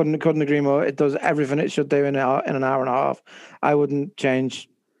 exactly. Couldn't agree more. It does everything it should do in an hour and a half. I wouldn't change.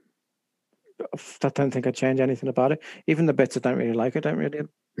 I don't think I'd change anything about it. Even the bits I don't really like,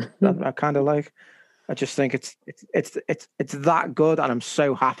 I kind of like. I just think it's that good, and I'm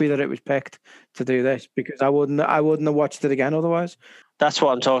so happy that it was picked to do this, because I wouldn't have watched it again otherwise. That's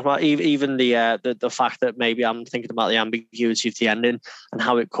what I'm talking about. Even the fact that maybe I'm thinking about the ambiguity of the ending and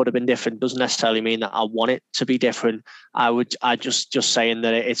how it could have been different doesn't necessarily mean that I want it to be different. I just saying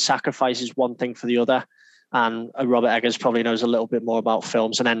that it sacrifices one thing for the other. And Robert Eggers probably knows a little bit more about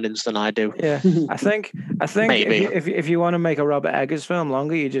films and endings than I do. Yeah, I think maybe if you want to make a Robert Eggers film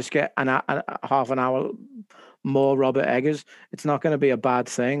longer, you just get a half an hour more Robert Eggers. It's not going to be a bad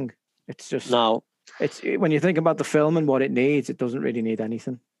thing. It's just no. It's when you think about the film and what it needs, it doesn't really need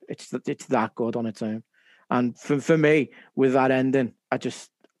anything. It's that good on its own. And for me, with that ending, it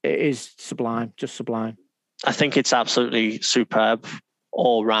is sublime, just sublime. I think it's absolutely superb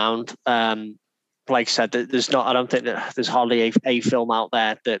all round. Like I said, I don't think that there's hardly a film out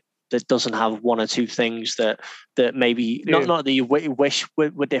there that doesn't have one or two things that maybe not that you wish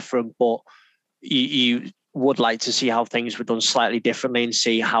were different, but you would like to see how things were done slightly differently and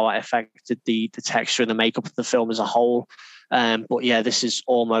see how it affected the texture and the makeup of the film as a whole. But yeah, this is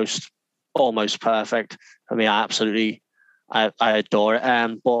almost perfect. I mean, I adore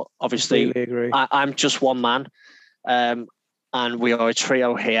it. But obviously, I'm just one man, and we are a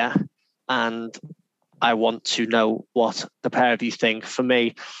trio here. And I want to know what the pair of you think. For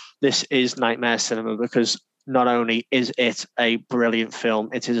me, this is nightmare cinema, because not only is it a brilliant film,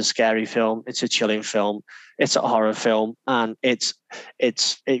 it is a scary film, it's a chilling film, it's a horror film, and it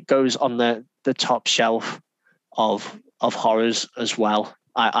goes on the top shelf of horrors as well.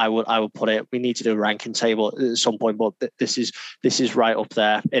 I would put it. We need to do a ranking table at some point, but this is right up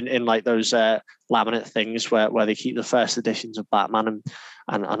there in like those laminate things where they keep the first editions of Batman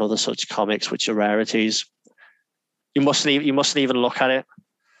and other such comics, which are rarities. You mustn't even look at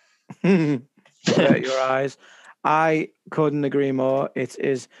it. Your eyes. I couldn't agree more. It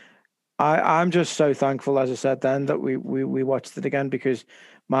is. I'm just so thankful, as I said then, that we watched it again, because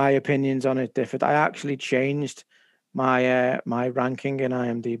my opinions on it differed. I actually changed my ranking in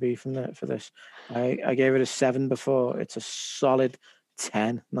IMDb for this. I gave it a 7 before. It's a solid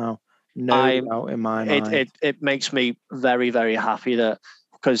 10 now. No doubt in my mind. It makes me very, very happy that,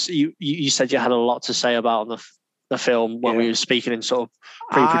 because you said you had a lot to say about the film when we were speaking in sort of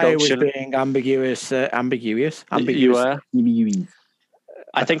pre-production. I was being ambiguous. You were.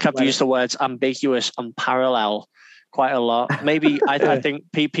 I think I've used the words ambiguous and parallel quite a lot. Maybe I think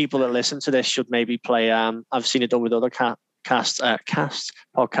people that listen to this should maybe play. I've seen it done with other podcasts.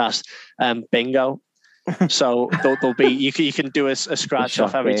 Bingo. So there'll be you can do a scratch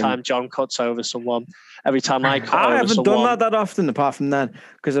off every Shocking. time John cuts over someone. Every time I cut I over haven't someone. done that often, apart from then,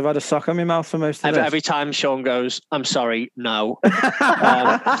 because I've had a sock on my mouth for most of this. Every time Sean goes, "I'm sorry, no."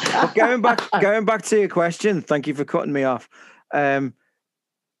 But going back to your question, thank you for cutting me off.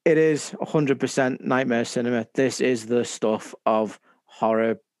 It is 100% nightmare cinema. This is the stuff of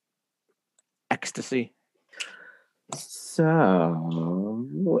horror ecstasy. So,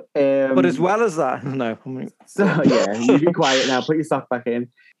 But as well as that, no. I mean, so yeah, you be quiet now. Put your sock back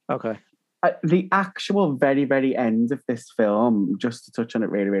in. okay. The actual very, very end of this film, just to touch on it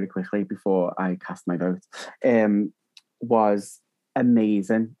really, really quickly before I cast my vote, was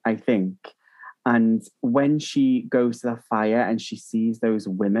amazing, I think. And when she goes to the fire and she sees those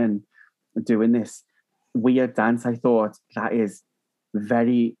women doing this weird dance, I thought that is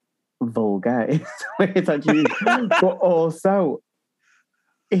very vulgar. It's actually, but also,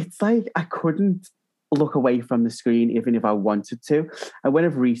 it's like I couldn't look away from the screen even if I wanted to. And when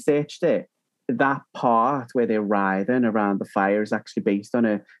I've researched it, that part where they're writhing around the fire is actually based on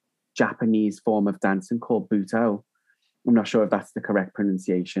a Japanese form of dancing called Buto. I'm not sure if that's the correct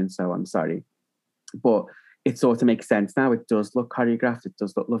pronunciation, so I'm sorry. But it sort of makes sense now. It does look choreographed. It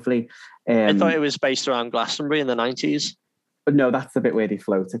does look lovely. I thought it was based around Glastonbury in the 90s. But no, that's the bit where they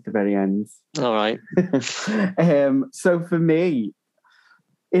float at the very end. All right. So for me,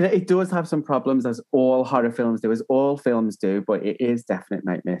 it does have some problems, as all horror films do, as all films do, but it is definite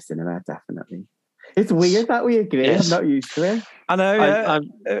nightmare cinema, definitely. It's weird that we agree. Yes. I'm not used to it. I know.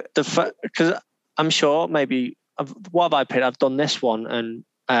 Because I'm sure maybe what have I picked? I've done this one, and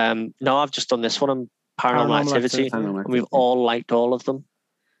no, I've just done this one. And Paranormal Activity. And we've all liked all of them.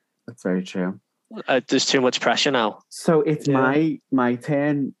 That's very true. There's too much pressure now. So it's my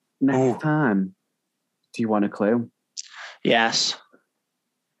turn next time. Do you want a clue? Yes.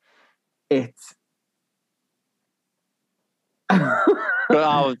 It's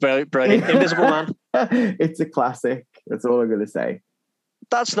oh, brilliant. Invisible Man. It's a classic. That's all I'm going to say.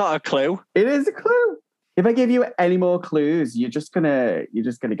 That's not a clue. It is a clue. If I give you any more clues, you're just gonna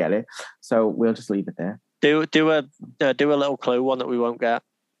get it. So we'll just leave it there. Do a little clue, one that we won't get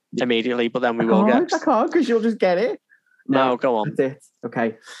immediately, but then we will get. I can't, because you'll just get it. No, go on. That's it.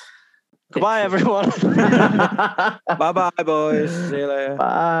 Okay. Goodbye, everyone. Bye-bye, boys. See you later.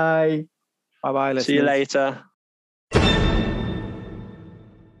 Bye. Bye-bye, listeners. See you later.